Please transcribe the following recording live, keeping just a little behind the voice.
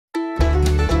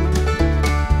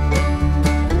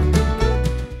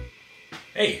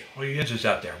All you users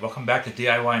out there, welcome back to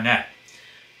DIY Nat.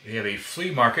 We have a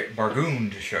flea market Bargoon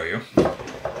to show you.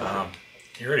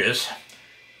 Here it is.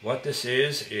 What this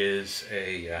is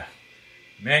a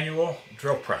manual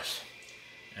drill press.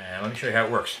 And let me show you how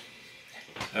it works.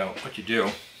 So what you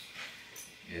do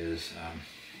is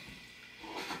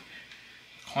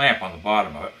clamp on the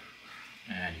bottom of it,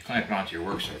 and you clamp it onto your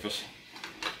work surface.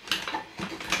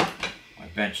 My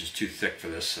bench is too thick for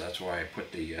this, so that's why I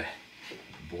put the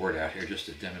board out here just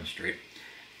to demonstrate.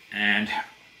 And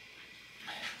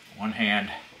one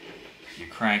hand you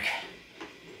crank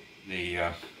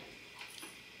the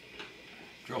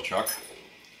drill chuck,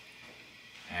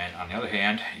 and on the other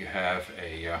hand you have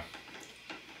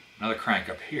another crank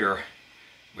up here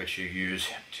which you use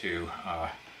to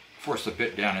force the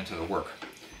bit down into the work.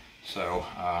 So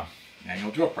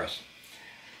manual drill press.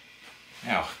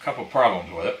 Now a couple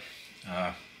problems with it.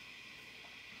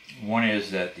 One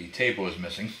is that the table is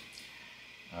missing.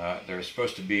 There's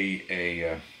supposed to be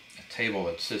a table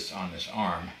that sits on this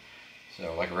arm.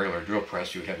 So like a regular drill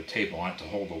press, you would have a table on it to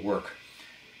hold the work.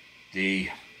 The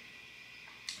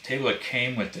table that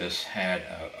came with this had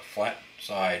a flat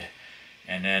side,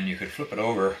 and then you could flip it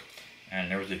over and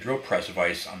there was a drill press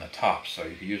vise on the top. So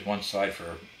you could use one side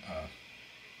for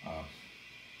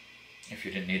if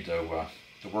you didn't need the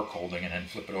work holding, and then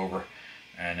flip it over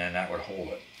and then that would hold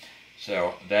it.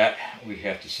 So that we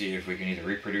have to see if we can either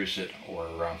reproduce it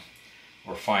or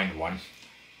find one.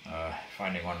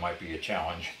 Finding one might be a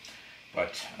challenge,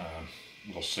 but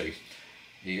we'll see.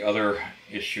 The other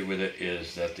issue with it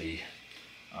is that the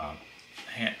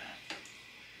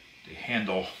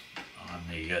handle on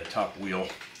the top wheel,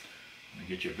 let me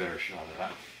get you a better shot of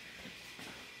that.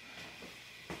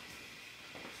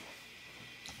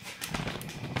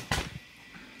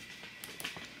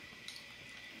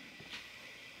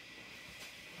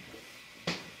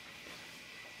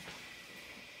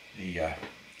 The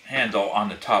handle on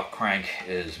the top crank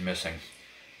is missing.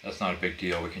 That's not a big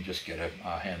deal. We can just get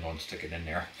a handle and stick it in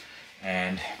there.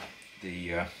 And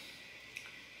the I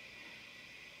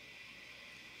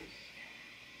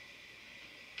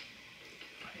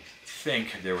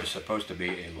think there was supposed to be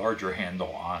a larger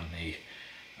handle on the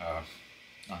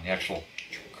actual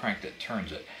crank that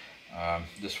turns it.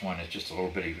 This one is just a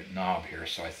little bitty knob here,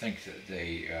 so I think that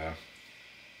they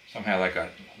somehow that got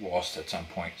lost at some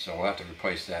point, so we'll have to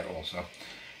replace that also.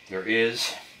 There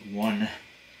is one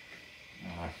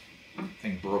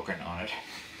thing broken on it.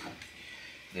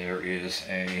 There is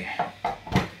a,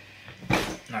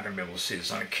 not going to be able to see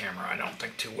this on a camera, I don't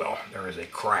think too well. There is a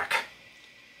crack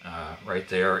right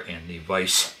there in the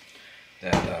vise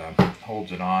that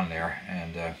holds it on there,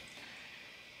 and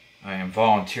I am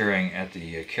volunteering at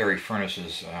the Carey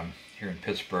Furnaces here in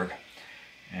Pittsburgh,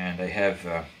 and they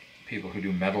have people who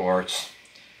do metal arts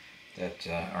that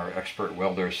are expert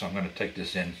welders, so I'm going to take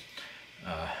this in,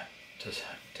 to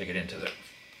take it into the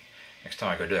next time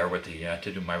I go there with the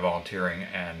to do my volunteering,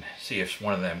 and see if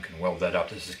one of them can weld that up.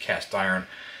 This is cast iron,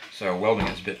 so welding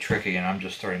is a bit tricky, and I'm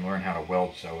just starting to learn how to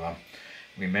weld, so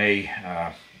we may,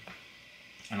 I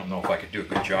don't know if I could do a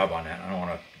good job on that. I don't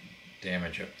want to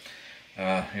damage it.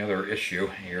 The other issue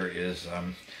here is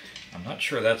I'm not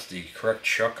sure that's the correct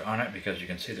chuck on it, because you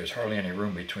can see there's hardly any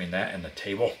room between that and the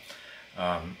table.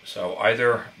 So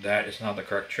either that is not the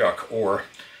correct chuck, or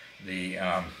the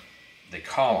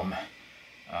column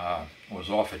was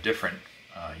off a different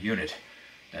unit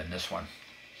than this one.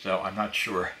 So I'm not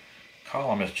sure.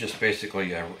 Column is just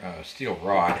basically a steel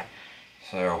rod.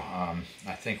 So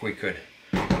I think we could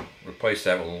replace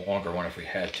that with a longer one if we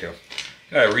had to.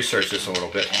 Gotta research this a little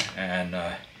bit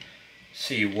and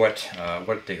see what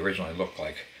they originally looked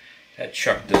like. That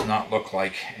chuck does not look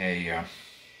like a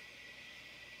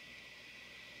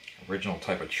original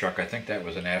type of chuck. I think that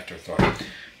was an afterthought.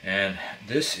 And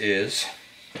this is,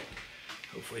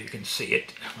 hopefully you can see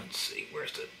it. Let's see,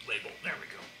 where's the label? There we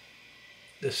go.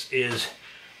 This is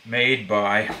made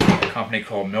by a company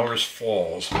called Miller's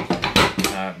Falls.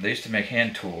 They used to make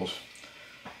hand tools,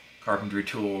 carpentry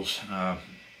tools,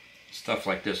 stuff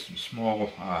like this, some small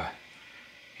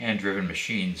hand-driven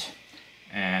machines,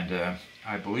 and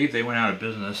I believe they went out of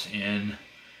business in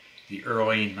the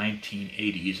early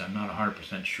 1980s. I'm not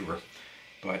 100% sure,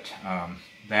 but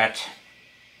that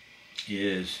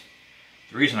is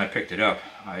the reason I picked it up.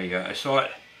 I saw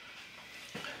it.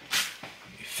 Let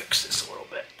me fix this a little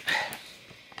bit.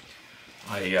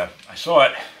 I saw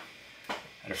it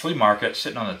at a flea market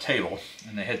sitting on the table,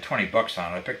 and they had 20 bucks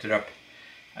on it. I picked it up.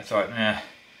 I thought, I'm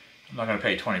not going to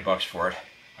pay 20 bucks for it.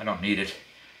 I don't need it,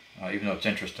 even though it's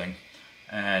interesting.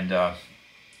 And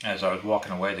as I was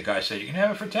walking away, the guy said, "You can have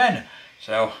it for 10.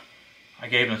 So I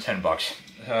gave him 10 bucks.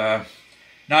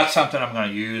 Not something I'm going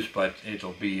to use, but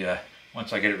it'll be,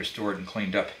 once I get it restored and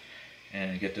cleaned up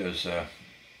and get those,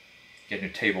 get a new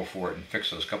table for it and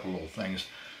fix those couple little things,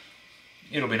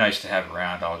 it'll be nice to have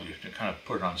around. I'll just kind of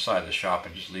put it on the side of the shop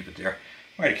and just leave it there.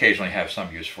 I might occasionally have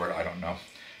some use for it, I don't know.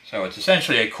 So it's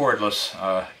essentially a cordless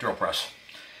drill press.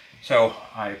 So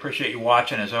I appreciate you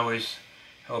watching as always.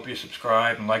 Hope you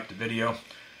subscribe and like the video.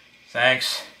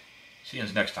 Thanks. See you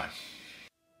next time.